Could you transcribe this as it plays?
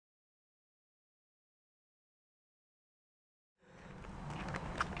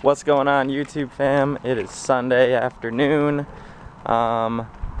What's going on, YouTube fam? It is Sunday afternoon.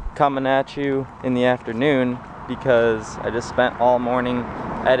 Coming at you in the afternoon because I just spent all morning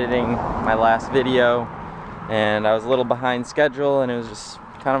editing my last video and I was a little behind schedule and it was just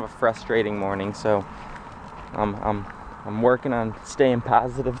kind of a frustrating morning. So I'm working on staying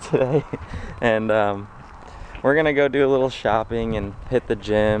positive today and we're gonna go do a little shopping and hit the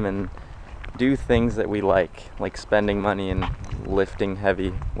gym and do things that we like spending money and lifting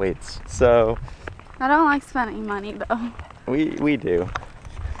heavy weights. So I don't like spending money though. We do.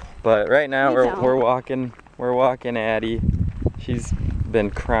 But right now we're walking Addie. She's been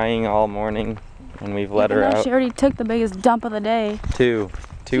crying all morning and we've let her out. She already took the biggest dump of the day. Two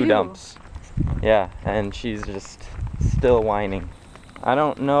dumps. Yeah, and she's just still whining. I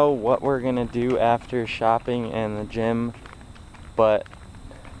don't know what we're gonna do after shopping and the gym, but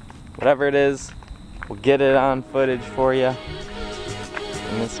whatever it is, we'll get it on footage for you.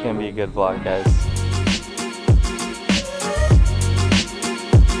 And this is gonna be a good vlog, guys.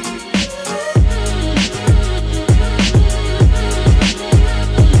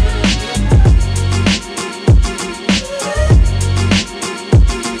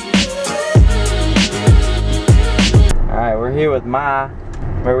 Alright, we're here with Ma.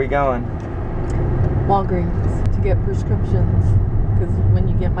 Where are we going? Walgreens to get prescriptions. Because when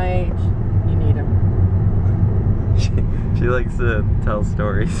you get my age, you need them. She likes to tell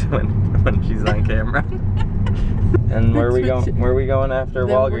stories when she's on camera. And where are we going? Where are we going after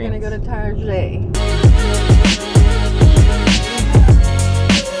then Walgreens? We're gonna go to Target.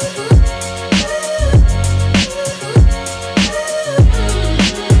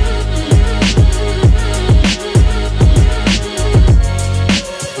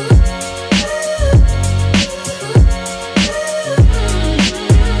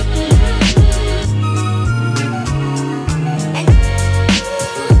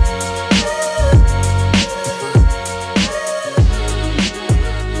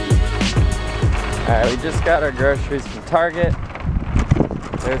 Alright, we just got our groceries from Target.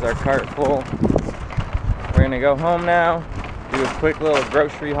 There's our cart full. We're gonna go home now, do a quick little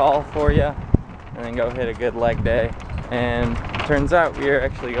grocery haul for you, and then go hit a good leg day. And it turns out we are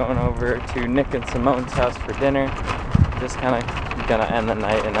actually going over to Nick and Simone's house for dinner. Just kind of gonna end the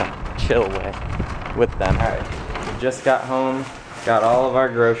night in a chill way with them. Alright, we just got home, got all of our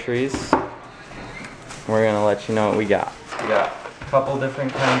groceries. We're gonna let you know what we got. We got a couple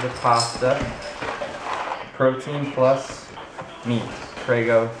different kinds of pasta. Protein plus meat,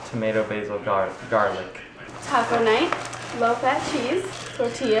 Prego, tomato, basil, garlic. Taco night, low-fat cheese,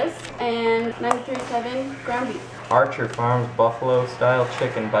 tortillas, and 937 ground beef. Archer Farms Buffalo style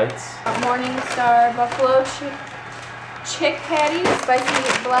chicken bites. Morningstar Buffalo chick patties,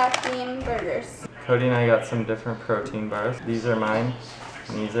 spicy black bean burgers. Cody and I got some different protein bars. These are mine,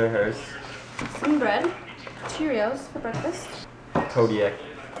 and these are hers. Some bread, Cheerios for breakfast. Kodiak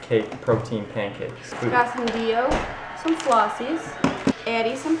cake protein pancakes. Food. Got some Dio, some Flossies,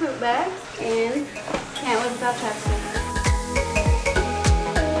 Addie some fruit bags, and can't live without Pepsi.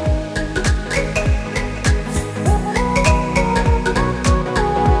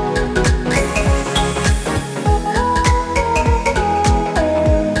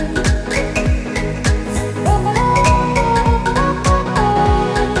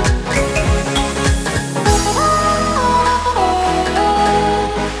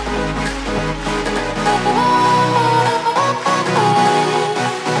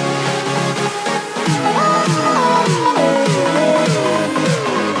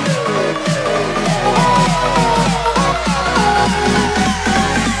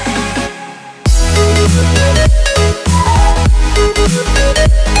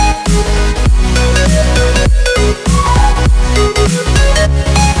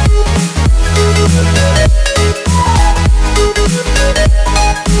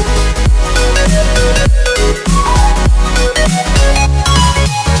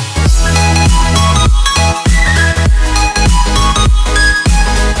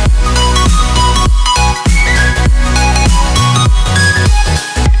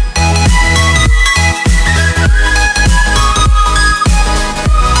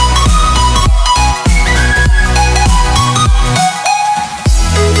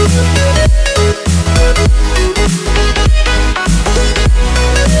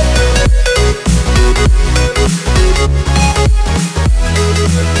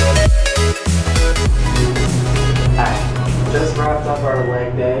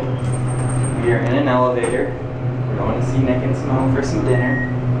 We are in an elevator. We're going to see Nick and Simone for some dinner.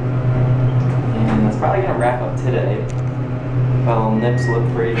 And that's probably going to wrap up today. Got a little nip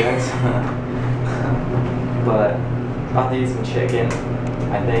slip for you guys. But about to eat some chicken.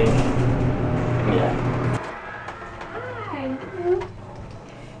 I think. Yeah. Hi.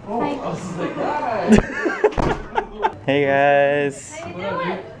 Oh, Hi. I was like, hi. Hey guys. How you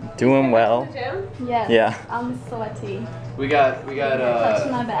doing? Doing well. Yes. Yeah. I'm sweaty. We got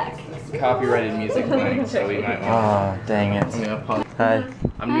Touching my back. copyrighted music playing, so we might want. Oh, dang I'm it. gonna pause. Hi.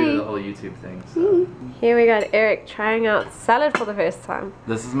 I'm new to the whole YouTube thing. So. Here we got Eric trying out salad for the first time.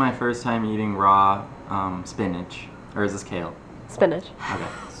 This is my first time eating raw spinach. Or is this kale? Spinach. Okay.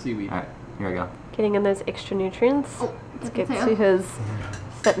 Seaweed. Alright, here we go. Getting in those extra nutrients. Oh, Let's the get potato. to his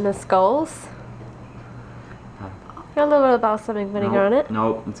fitness goals. Got a little bit of balsamic vinegar on it.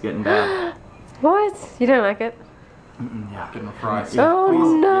 Nope, it's getting bad. What? You don't like it? Yeah. Getting the fries. Oh,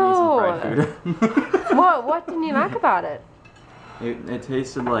 Please no. give me some fried food. What didn't you like about it? It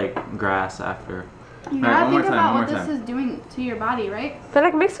tasted like grass after. You Alright, gotta one more think time, about one what more this time. is doing to your body, right? But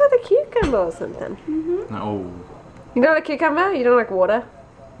like mix with a cucumber or something. No. You don't like cucumber? You don't like water?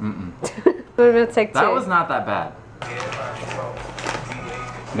 Mm-mm. We're gonna take two. That was not that bad.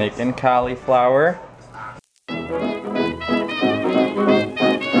 Making cauliflower.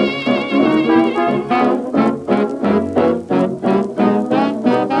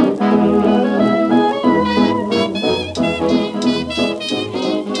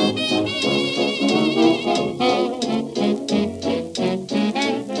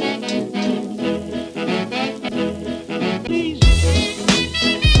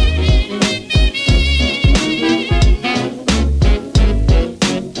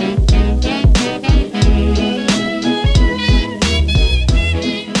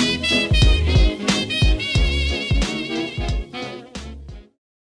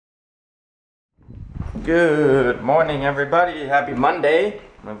 Good morning, everybody. Happy Monday.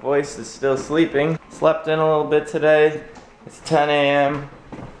 My voice is still sleeping. Slept in a little bit today. It's 10 a.m.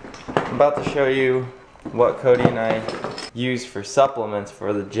 I'm about to show you what Cody and I use for supplements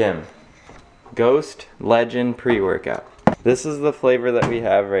for the gym. Ghost Legend pre-workout. This is the flavor that we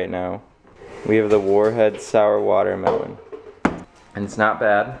have right now. We have the Warhead Sour Watermelon. And it's not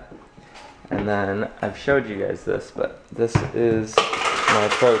bad. And then I've showed you guys this, but this is my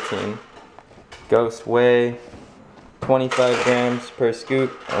protein. Ghost Whey, 25 grams per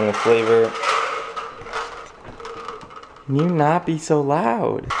scoop, and the flavor. Can you not be so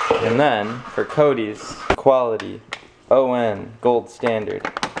loud? And then for Cody's quality, ON Gold Standard.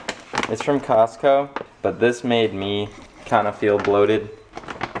 It's from Costco, but this made me kind of feel bloated.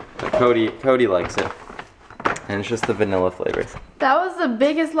 But Cody likes it, and it's just the vanilla flavor. That was the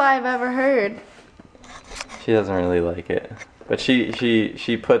biggest lie I've ever heard. She doesn't really like it, but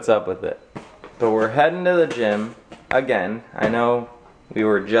she puts up with it. But we're heading to the gym again. I know we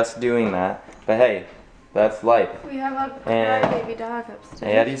were just doing that, but hey, that's life. We have a And- baby dog upstairs.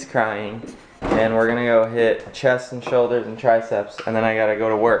 Addie's crying, and we're gonna go hit chest and shoulders and triceps, and then I gotta go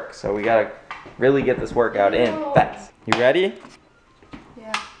to work. So we gotta really get this workout in fast. You ready?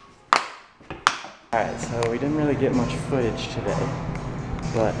 Yeah. Alright, so we didn't really get much footage today,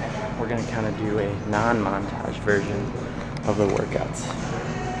 but we're gonna kind of do a non-montage version of the workouts.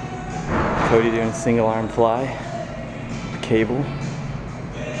 Cody doing a single arm fly, cable.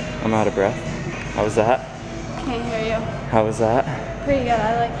 I'm out of breath. How was that? Can't hear you. How was that? Pretty good.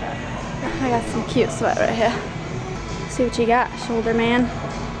 I like that. I got some cute sweat right here. See what you got, shoulder man.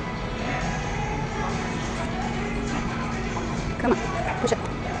 Come on. Push it.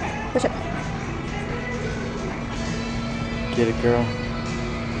 Push it. Get it, girl.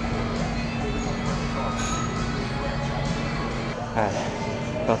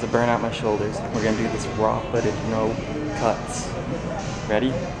 Alright, about to burn out my shoulders. We're gonna do this raw footage, no cuts.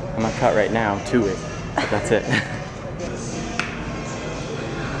 Ready? I'm gonna cut right now to it, but that's it.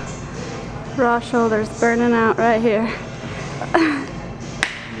 Raw shoulders burning out right here.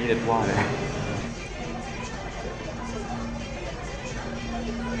 Needed water.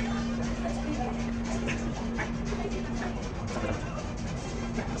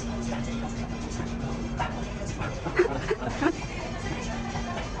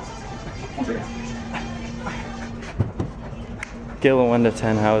 Scale of 1 to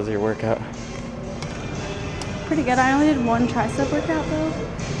 10, how was your workout? Pretty good. I only did one tricep workout though.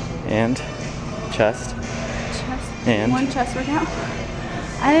 And chest? Chest. And? One chest workout.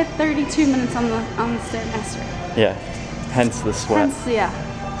 I did 32 minutes on the Stairmaster. Yeah, hence the sweat. Hence,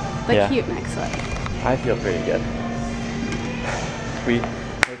 yeah. The Yeah. cute neck sweat. I feel pretty good. We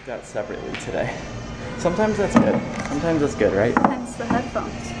worked out separately today. Sometimes that's good. Sometimes that's good, right? Hence the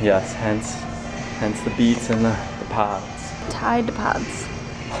headphones. Yes, hence the beats and the pods. Tide pods.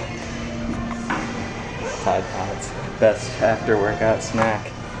 Tide Pods. Best after workout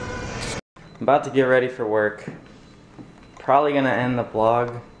snack. I'm about to get ready for work. probably gonna end the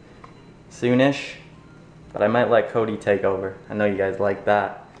vlog soonish, but I might let Cody take over. I know you guys like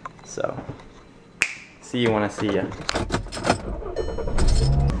that, so see you when I see you.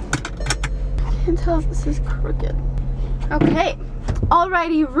 I can't tell if this is crooked. Okay,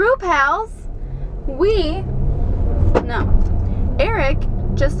 alrighty, Roo pals. Eric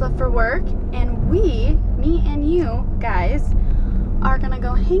just left for work, and me and you guys are gonna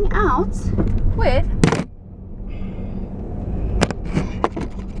go hang out with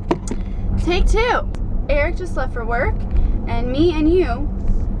Take Two. Eric just left for work, and me and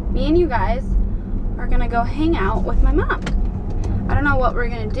you guys are gonna go hang out with my mom. I don't know what we're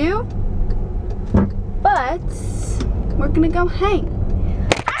gonna do, but we're gonna go hang.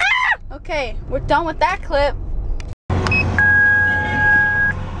 Ah! Okay, we're done with that clip.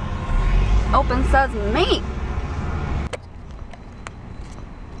 Open sesame.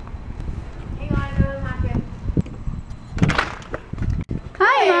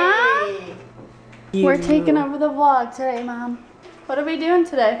 Hi, Mom. We're taking over the vlog today, Mom. What are we doing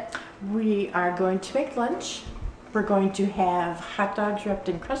today? We are going to make lunch. We're going to have hot dogs wrapped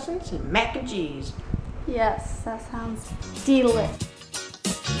in crescents and mac and cheese. Yes, that sounds delicious.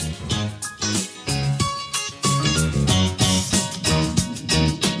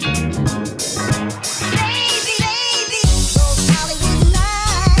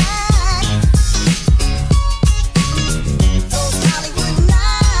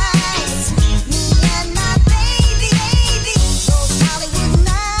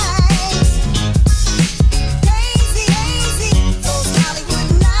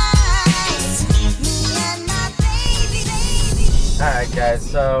 Alright guys,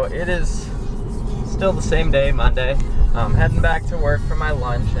 so it is still the same day, Monday. Heading back to work for my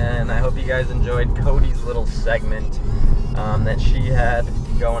lunch, and I hope you guys enjoyed Cody's little segment that she had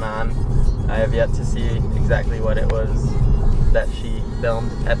going on. I have yet to see exactly what it was that she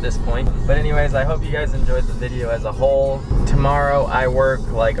filmed at this point. But anyways, I hope you guys enjoyed the video as a whole. Tomorrow I work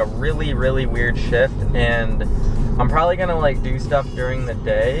like a really weird shift, and I'm probably gonna like do stuff during the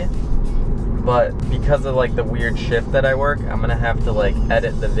day. But because of like the weird shift that I work, I'm gonna have to like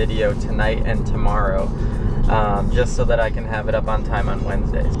edit the video tonight and tomorrow, just so that I can have it up on time on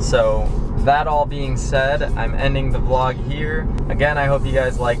Wednesdays. So that all being said, I'm ending the vlog here. Again, I hope you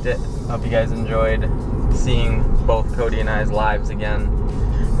guys liked it. Hope you guys enjoyed seeing both Cody and I's lives again.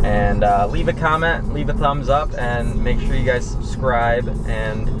 And leave a comment, leave a thumbs up, and make sure you guys subscribe,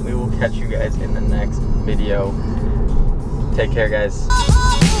 and we will catch you guys in the next video. Take care, guys.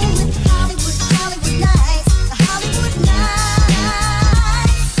 Hollywood nights.